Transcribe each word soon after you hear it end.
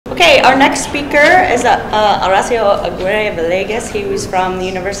Okay, our next speaker is Horacio Aguirre Villegas. He was from the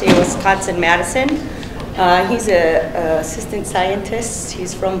University of Wisconsin-Madison. He's an assistant scientist.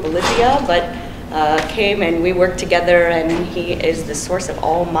 He's from Bolivia, but came and we worked together, and he is the source of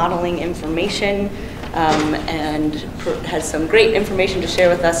all modeling information and has some great information to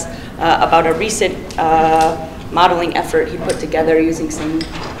share with us about a recent modeling effort he put together using some,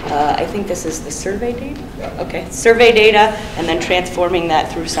 I think this is the survey data? Yeah. Okay, survey data, and then transforming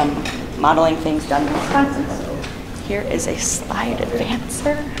that through some modeling things done in Wisconsin. So here is a slide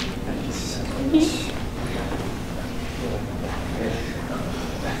advancer.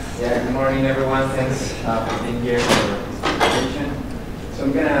 Yeah, good morning everyone. Thanks for being here for this presentation. So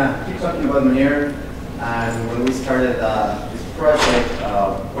I'm gonna keep talking about Manure. And when we started this project,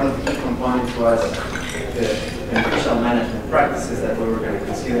 one of the key components was the beneficial management practices that we were going to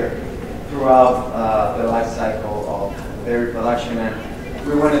consider throughout the life cycle of dairy production, and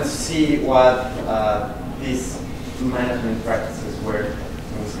we wanted to see what these management practices were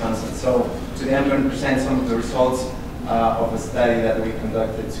in Wisconsin. So today I'm going to present some of the results of a study that we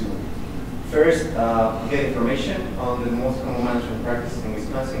conducted to first get information on the most common management practices in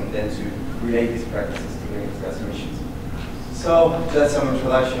Wisconsin, and then to relate these practices to greenhouse gas emissions. So that's some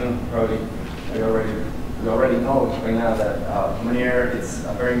introduction. Probably we already know right now that manure is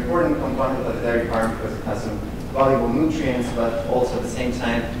a very important component of the dairy farm because it has some valuable nutrients, but also at the same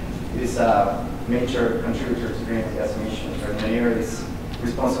time it is a major contributor to greenhouse gas emissions. Manure is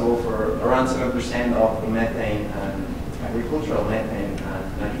responsible for around 7% of the methane and agricultural methane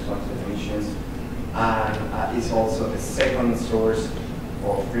and nitrous oxide emissions, and is also the second source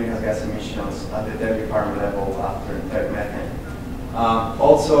of greenhouse gas emissions at the dairy farm level after methane.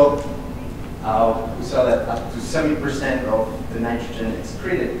 Also, we saw that up to 70% of the nitrogen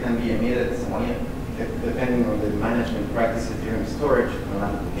excreted can be emitted as ammonia, depending on the management practices during storage and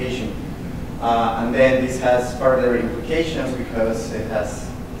land application. And then this has further implications because it has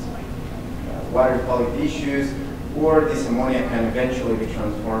water quality issues, or this ammonia can eventually be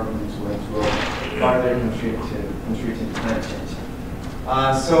transformed into a further contributing to climate change.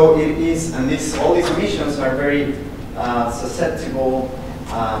 So it is, and all these emissions are very susceptible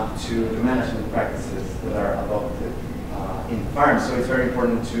to the management practices that are adopted in farms. So it's very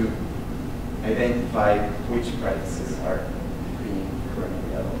important to identify which practices are being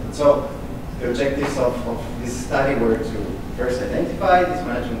currently adopted. So the objectives of this study were to first identify these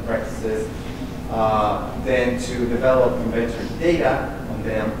management practices, then to develop inventory data on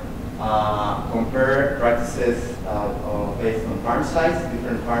them, compare practices based on farm size,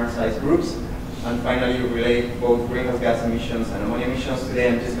 different farm size groups, and finally relate both greenhouse gas emissions and ammonia emissions. Today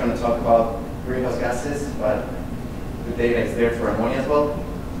I'm just going to talk about greenhouse gases, but the data is there for ammonia as well.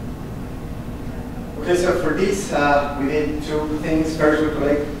 Okay, so for this we did two things. First, we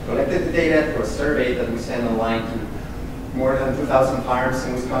collected the data through a survey that we sent online to more than 2,000 farms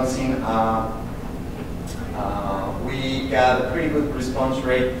in Wisconsin. We got a pretty good response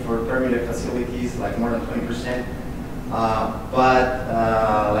rate for permitted facilities, like more than 20%. But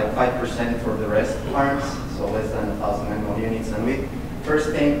like 5% for the rest of farms, so less than 1,000 animal units. And we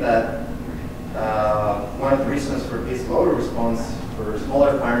first think that one of the reasons for this lower response for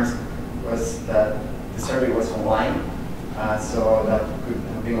smaller farms was that the survey was online, so that could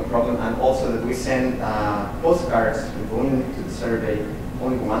have been a problem. And also that we sent postcards with link to the survey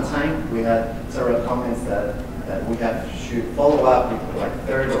only one time. We had several comments that we should follow up with like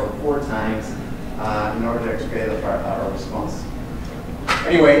third or fourth times in order to expedite our response.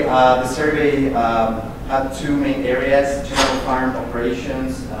 Anyway, the survey had two main areas: general farm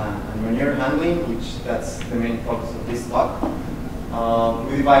operations and manure handling, which that's the main focus of this talk.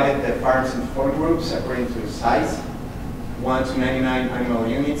 We divided the farms into 4 groups according to size. 1 to 99 animal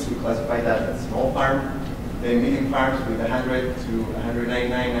units, we classified that as small farm. Then medium farms with 100 to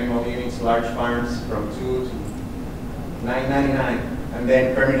 199 animal units, large farms from 2 to 999. And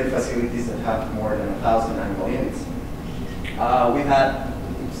then permitted facilities that have more than 1,000 animal units. We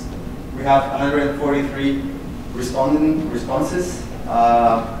have 143 responses,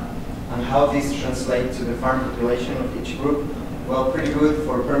 and how these translate to the farm population of each group. Well, pretty good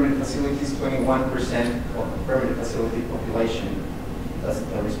for permitted facilities, 21% of the permitted facility population. That's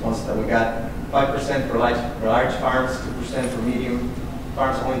the response that we got. 5% for large farms, 2% for medium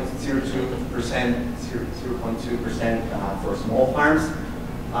farms, only 0.2% for small farms.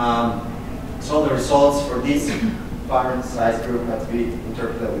 So the results for this farm size group have to be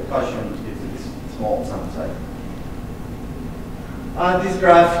interpreted with caution due to this small sample size. This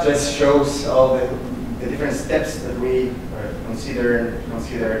graph just shows all the different steps that we consider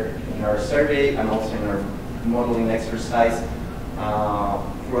in our survey and also in our modeling exercise.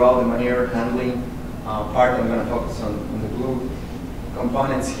 throughout the manure handling part. I'm going to focus on the blue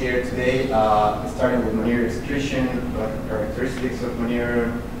components here today, starting with manure excretion, what characteristics of manure,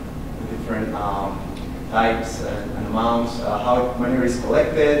 the different types and amounts, how manure is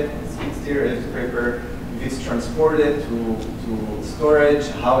collected, skid steer, electric scraper, if it's transported to storage,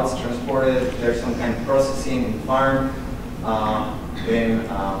 how it's transported, if there's some kind of processing in farm, then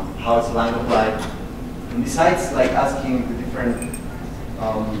how it's land applied. And besides like asking the different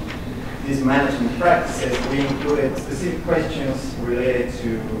these management practices, we included specific questions related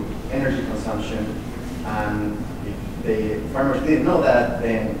to energy consumption. And if the farmers didn't know that,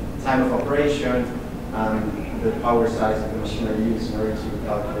 then time of operation and the power size of the machinery used in order to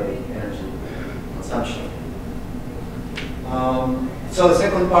calculate energy consumption. So the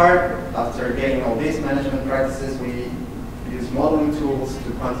second part, after getting all these management practices, we use modeling tools to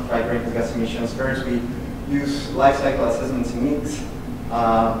quantify greenhouse gas emissions. First, we use life cycle assessment techniques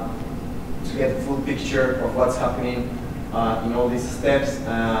to get the full picture of what's happening in all these steps.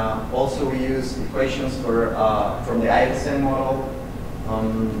 Also, we use equations from the IXN model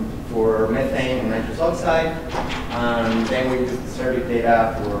for methane and nitrous oxide, and then we use the survey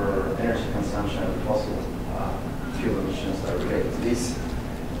data for energy consumption and fossil fuel emissions that are related to this.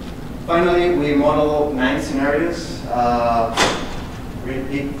 Finally, we model 9 scenarios. We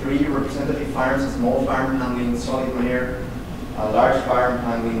pick 3 representative farms: a small farm handling solid manure, a large farm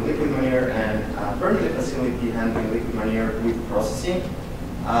handling liquid manure, and a permanent facility handling liquid manure with processing.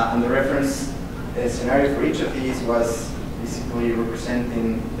 And the reference scenario for each of these was basically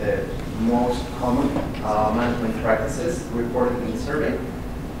representing the most common management practices reported in the survey.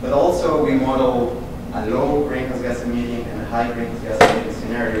 But also we model a low greenhouse gas emitting and a high greenhouse gas emitting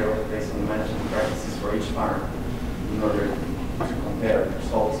scenario based on the management practices for each farm in order to compare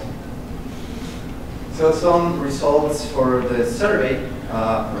results. So some results for the survey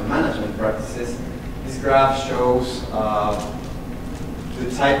for management practices. This graph shows the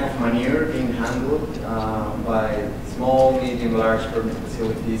type of manure being handled by small, medium, large permanent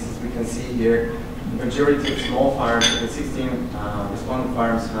facilities. As we can see here, the majority of small farms, the 16 respondent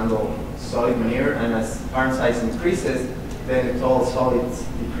farms, handle solid manure, and as farm size increases, then the total solids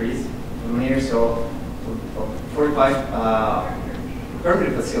decrease in manure. So 45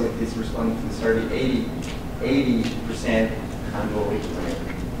 permanent facilities responding to the survey, 80% handle liquid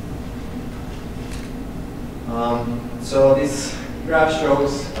manure. So this graph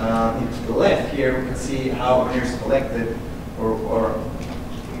shows to the left here, we can see how manure is collected or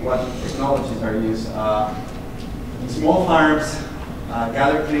what technologies are used. In small farms,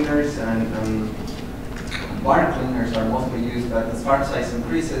 gather cleaners and barn cleaners are mostly used, but as farm size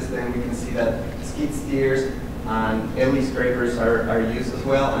increases, then we can see that skid steers and electric scrapers are used as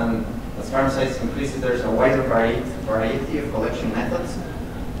well. And as farm size increases, there's a wider variety of collection methods.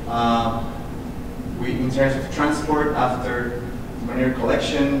 In terms of transport after manure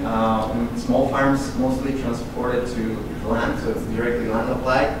collection, small farms mostly transported to land, so it's directly land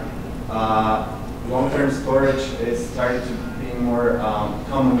applied. Long-term storage is starting to be more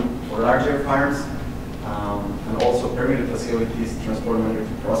common for larger farms, and also permitted facilities transport manure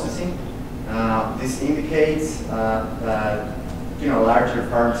to processing. This indicates that larger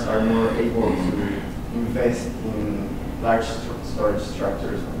farms are more able to invest in large storage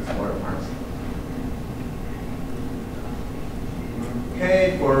structures than smaller farms.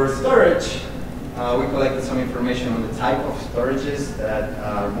 Okay, for storage, we collected some information on the type of storages that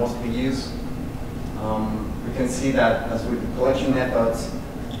are mostly used. We can see that as with the collection methods,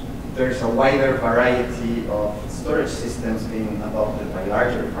 there's a wider variety of storage systems being adopted by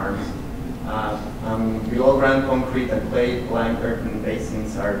larger farms. Below ground concrete and clay lime earthen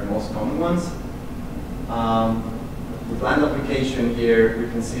basins are the most common ones. With land application here, we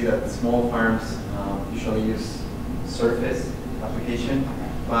can see that the small farms usually use surface application,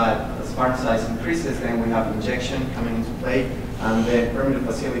 but as farm size increases, then we have injection coming into play, and then permanent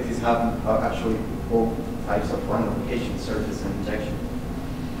facilities have actually both types of land application, surface and injection.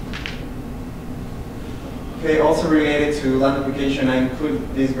 Okay, also related to land application, I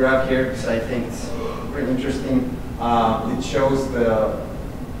include this graph here because I think it's very interesting. It shows the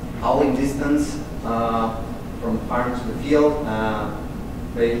hauling distance from the farm to the field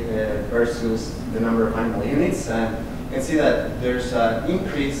versus the number of animal units. And you can see that there's an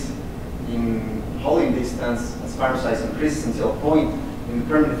increase in hauling distance as farm size increases until a point in the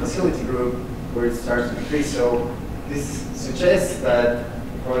permanent facility group where it starts to decrease. So this suggests that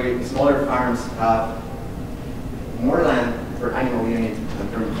probably smaller farms have more land per animal unit than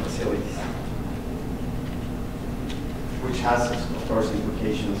permanent facilities, which has, of course,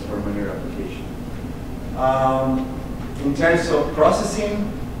 implications for manure application. In terms of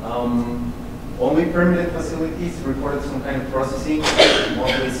processing, only permitted facilities reported some kind of processing,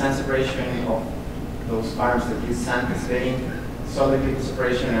 mostly sand separation of those farms that use sand as bedding, solid liquid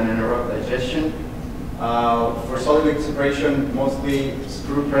separation, and anaerobic digestion. For solid liquid separation, mostly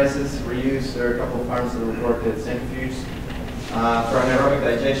screw presses were used. There are a couple of farms that reported centrifuges. For anaerobic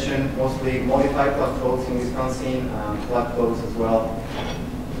digestion, mostly modified plug flows in Wisconsin, plug flows as well.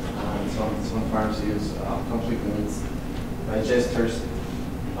 Some farms use completely mixed digesters.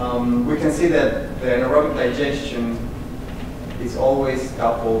 We can see that the anaerobic digestion is always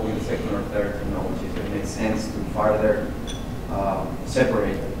coupled with second or third technology. So it makes sense to further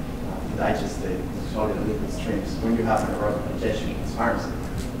separate to digest the solid and liquid streams when you have anaerobic digestion in these farms.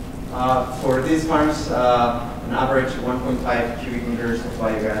 For these farms, an average 1.5 cubic meters of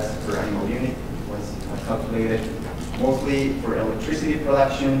biogas per animal unit was calculated, mostly for electricity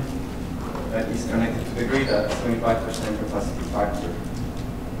production that is connected to the grid at 25% capacity factor.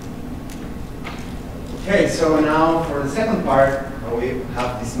 Okay, so now for the second part, we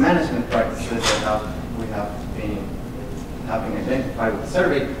have these management practices that we have been identified with the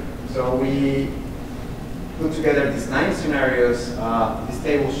survey. So we put together these 9 scenarios. This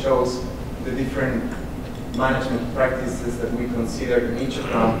table shows the different management practices that we consider in each of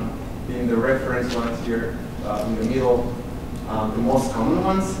them, being the reference ones here in the middle, the most common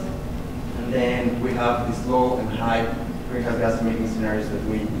ones. And then we have these low and high greenhouse gas emitting scenarios that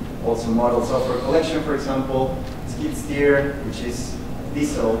we also model. So for collection, for example, skid steer, which is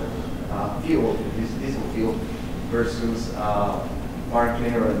diesel fuel, diesel fuel, versus barn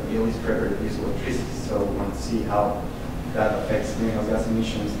cleaner and eel spreader that use electricity. So we want to see how that affects greenhouse gas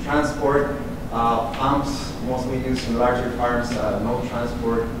emissions. Transport, pumps mostly used in larger farms, no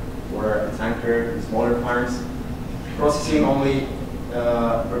transport or a tanker in smaller farms. Processing only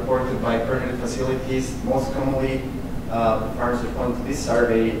reported by permitted facilities. Most commonly, farms respond to this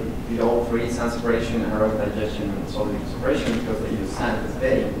survey with all 3: sand separation, anaerobic digestion, and solid liquid separation, because they use sand as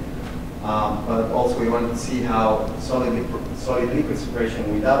bedding. But also we want to see how solid liquid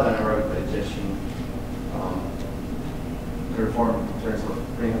separation without anaerobic digestion perform in terms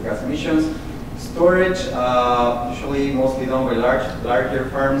of greenhouse gas emissions. Storage, usually mostly done by larger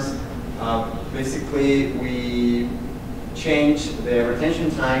farms. Basically, we change the retention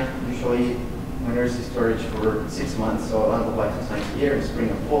time, usually manure storage for 6 months, so around about 2 times a year, in spring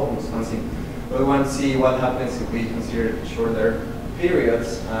and fall in Wisconsin. But we want to see what happens if we consider shorter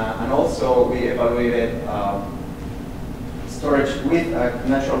periods. And also, we evaluated storage with a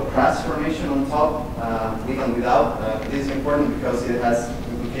natural crust formation on top, with and without. This is important because it has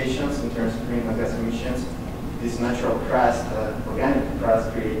implications in terms of greenhouse gas emissions. This natural crust, organic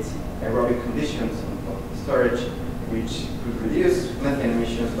crust, creates aerobic conditions of storage, which could reduce methane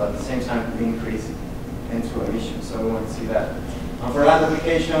emissions, but at the same time could increase N2 emissions. So we want to see that. For land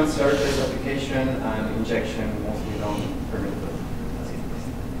application, surface application, and injection, mostly done permitted.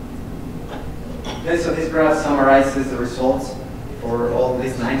 Okay, so this graph summarizes the results for all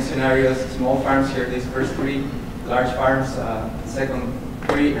these 9 scenarios. Small farms here, these first 3, large farms, second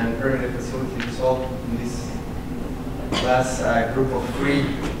 3, and permitted facility result in this last group of 3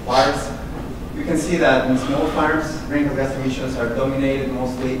 bars. You can see that in small farms, greenhouse gas emissions are dominated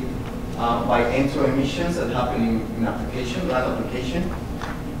mostly by N2 emissions that happen in application, land application.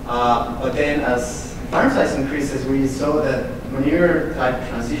 But then as farm size increases, we saw that manure type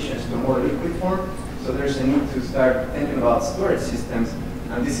transitions to a more liquid form. So there's a need to start thinking about storage systems.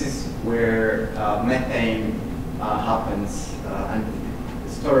 And this is where methane happens. And the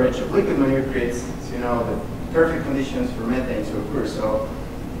storage of liquid manure creates, the perfect conditions for methane to occur. So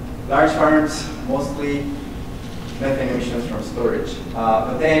large farms, mostly methane emissions from storage.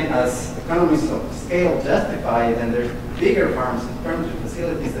 But then as economies of scale justify, then there's bigger farms and permitted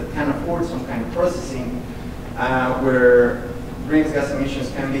facilities that can afford some kind of processing where greenhouse gas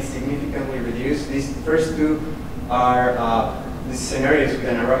emissions can be significantly reduced. These first 2 are these scenarios with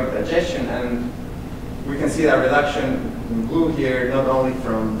anaerobic digestion, and we can see that reduction in blue here, not only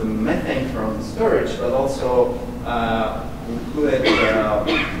from the methane from storage, but also included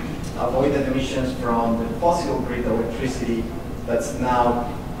avoided emissions from the fossil grid electricity that's now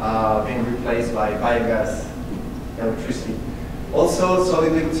being replaced by biogas electricity. Also,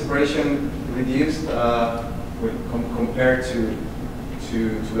 solid liquid separation reduced compared to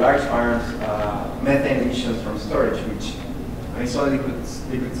large farms, methane emissions from storage, which solid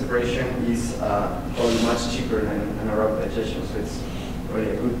liquid separation is probably much cheaper than anaerobic digestion, so it's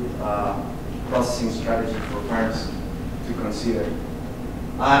really a good processing strategy for farms to consider.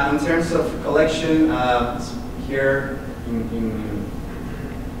 In terms of collection, here in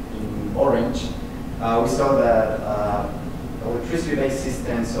orange, we saw that electricity-based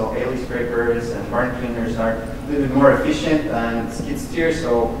systems, so alley scrapers and barn cleaners are a little bit more efficient than skid steer,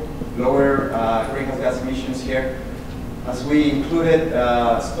 so lower greenhouse gas emissions here. As we included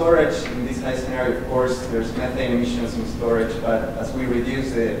storage in this high scenario, of course, there's methane emissions in storage, but as we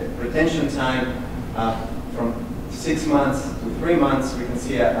reduce the retention time from 6 months to 3 months, we can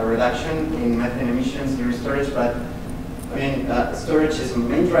see a reduction in methane emissions during storage. But I mean, storage is a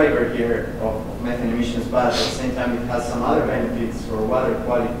main driver here of methane emissions, but at the same time, it has some other benefits for water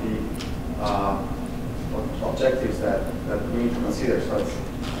quality objectives that we need to consider. So it's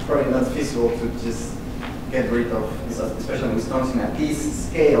probably not feasible to just get rid of, especially in Wisconsin, at this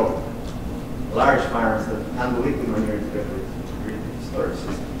scale, large farms that handle liquid manure to get rid of storage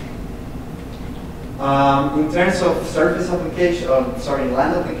system. In terms of surface application,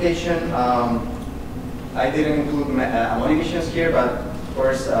 land application, I didn't include ammonia emissions here, but of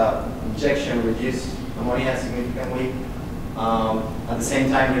course, injection reduced ammonia significantly. At the same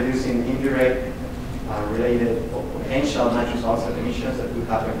time, reducing indirect related potential nitrous oxide emissions that could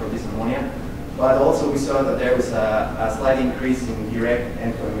happen from this ammonia. But also we saw that there was a slight increase in direct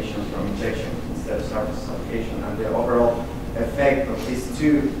NCO emissions from injection instead of surface application, and the overall effect of these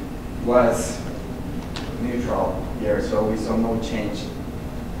two was neutral here, so we saw no change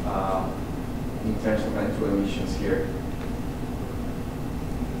in terms of NCO emissions here.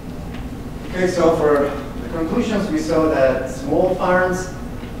 Okay, so for the conclusions, we saw that small farms,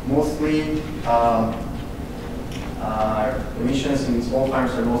 mostly emissions in small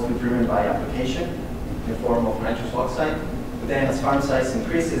farms are mostly driven by application in the form of nitrous oxide. But then as farm size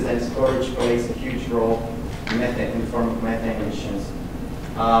increases, then storage plays a huge role in methane, in the form of methane emissions.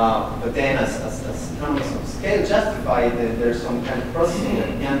 But then as economies of scale justify that there's some kind of processing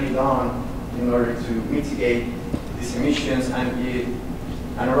that can be done in order to mitigate these emissions, and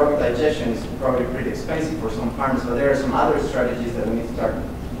anaerobic digestion is probably pretty expensive for some farms, but there are some other strategies that we need to start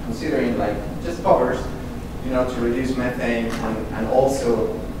considering, like just covers, to reduce methane and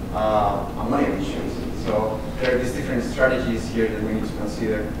also ammonia emissions. So there are these different strategies here that we need to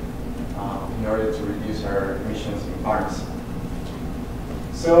consider in order to reduce our emissions in farms.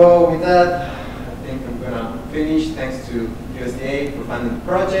 So with that, I think I'm going to finish. Thanks to USDA for funding the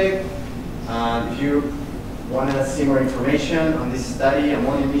project. If you want to see more information on this study,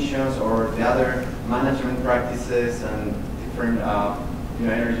 ammonia emissions, or the other management practices and different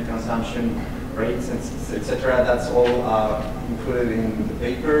energy consumption rates, etc., that's all included in the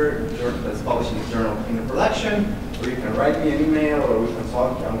paper that's published in the Journal of Cleaner Production. Or you can write me an email, or we can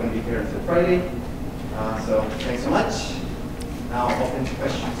talk. I'm going to be here until Friday. So thanks so much. Now open to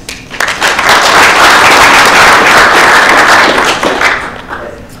questions.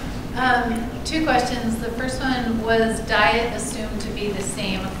 Two questions. The first one, was diet assumed to be the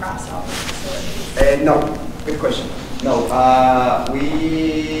same across all the facilities? No. Good question. No.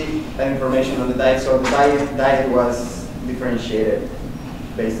 We had information on the diet, so the diet was differentiated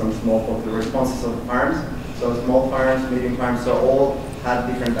based on the responses of the farms. So small farms, medium farms, so all had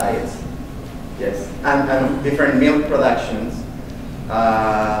different diets. Yes, and different milk productions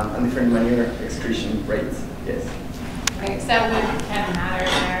and different manure excretion rates. Yes. Right, so that would kind of matter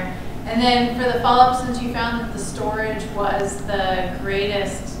there. And then for the follow-up, since you found that the storage was the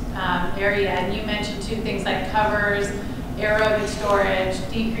greatest area, and you mentioned two things like covers, aerobic storage,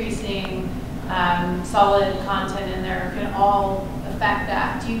 decreasing solid content in there can all affect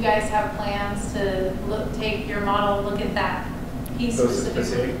that. Do you guys have plans to take your model, look at that piece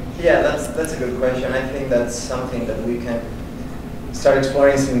specifically? Yeah, that's a good question. I think that's something that we can start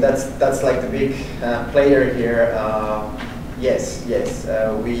exploring. And that's like the big player here. Yes.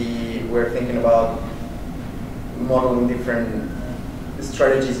 We were thinking about modeling different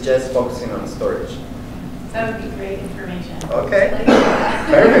strategies, just focusing on storage. That would be great information. Okay.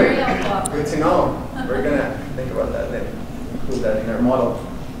 Very helpful. Good to know. We're gonna think about that and include that in our model.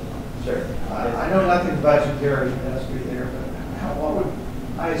 Sure. I know nothing budgetary industry there, but what would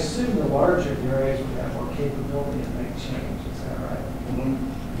I assume the larger areas would have more capability to make change? Is that right?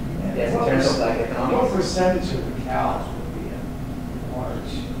 Mm-hmm. Yes, in terms of like economics. What percentage of the cows would be in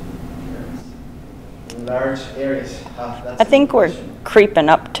large areas? In large areas. I think we're creeping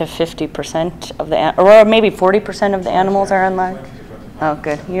up to 50% of the, or maybe 40% of the animals are on large. Oh,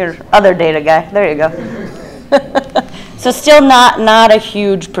 good. You're other data guy. There you go. So still not a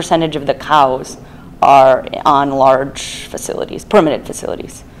huge percentage of the cows are on large facilities, permitted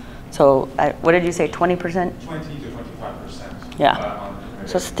facilities. So what did you say, 20%? 20 to 25%. Yeah.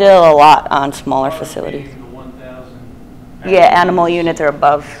 So still a lot on smaller facilities. Yeah, animal units are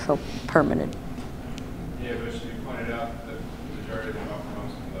above, so permitted. Yeah, but as you pointed out, the majority of them are from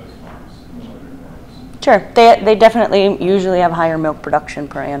those farms, larger farms. Sure, they definitely usually have higher milk production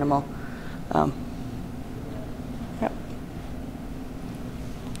per animal. Yep.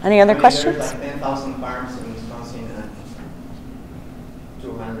 Any other questions? There's like 10,000 farms in Wisconsin and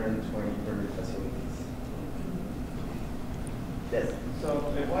 220 brewery facilities. Yes. So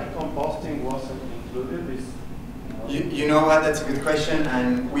why composting wasn't included? You know what, that's a good question,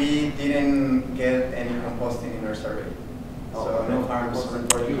 and we didn't get any composting in our survey. So no farms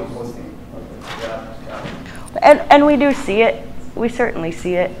reporting composting. Yeah. And we do see it. We certainly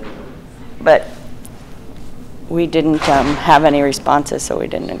see it. But we didn't have any responses, so we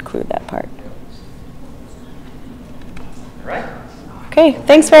didn't include that part. All right. Okay,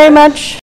 thanks very much.